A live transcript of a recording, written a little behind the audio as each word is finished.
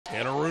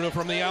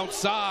from the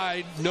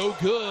outside, no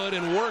good,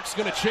 and Warrick's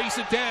going to chase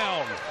it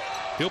down.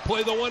 He'll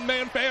play the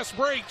one-man fast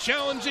break,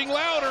 challenging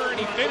Louder, and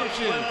he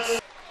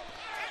finishes.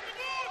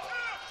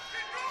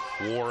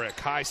 Warrick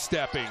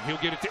high-stepping. He'll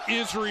get it to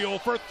Israel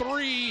for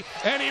three,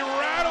 and he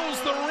rattles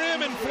the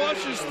rim and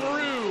flushes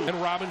through.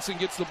 And Robinson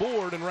gets the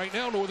board, and right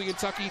now Northern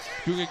Kentucky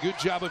doing a good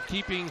job of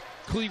keeping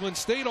Cleveland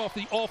State off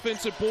the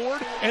offensive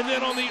board, and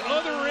then on the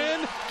other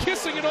end,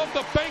 kissing it off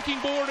the banking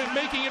board and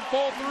making it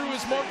fall through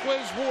is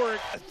Marques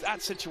Warrick.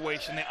 That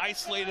situation, they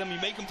isolate him, you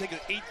make him take an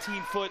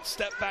 18-foot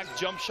step-back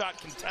jump shot,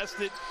 contest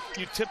it,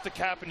 you tip the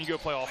cap, and you go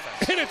play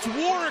offense. And it's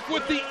Warrick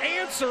with the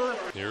answer.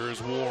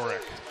 Here's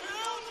Warrick.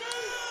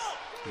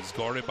 He's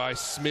guarded by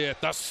Smith.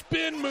 A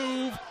spin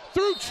move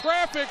through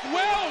traffic.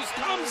 Wells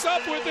comes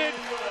up with it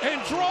and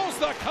draws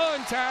the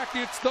contact.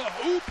 It's the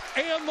hoop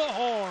and the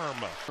harm.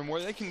 From where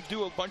they can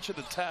do a bunch of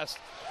the tests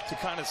to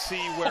kind of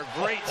see where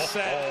great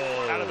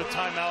set out of the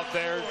timeout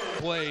there.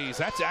 Plays.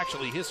 That's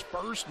actually his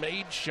first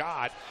made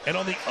shot. And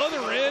on the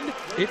other end,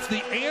 it's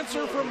the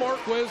answer from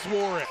Marques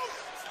Warrick.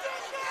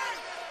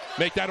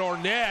 Make that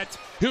Arnett.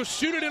 He'll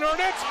shoot it in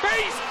Arnett's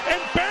face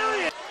and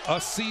bury it. A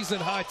season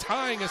high,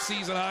 tying a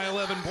season high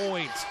 11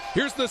 points.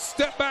 Here's the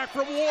step back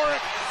from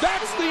Warrick.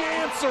 That's the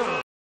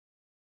answer.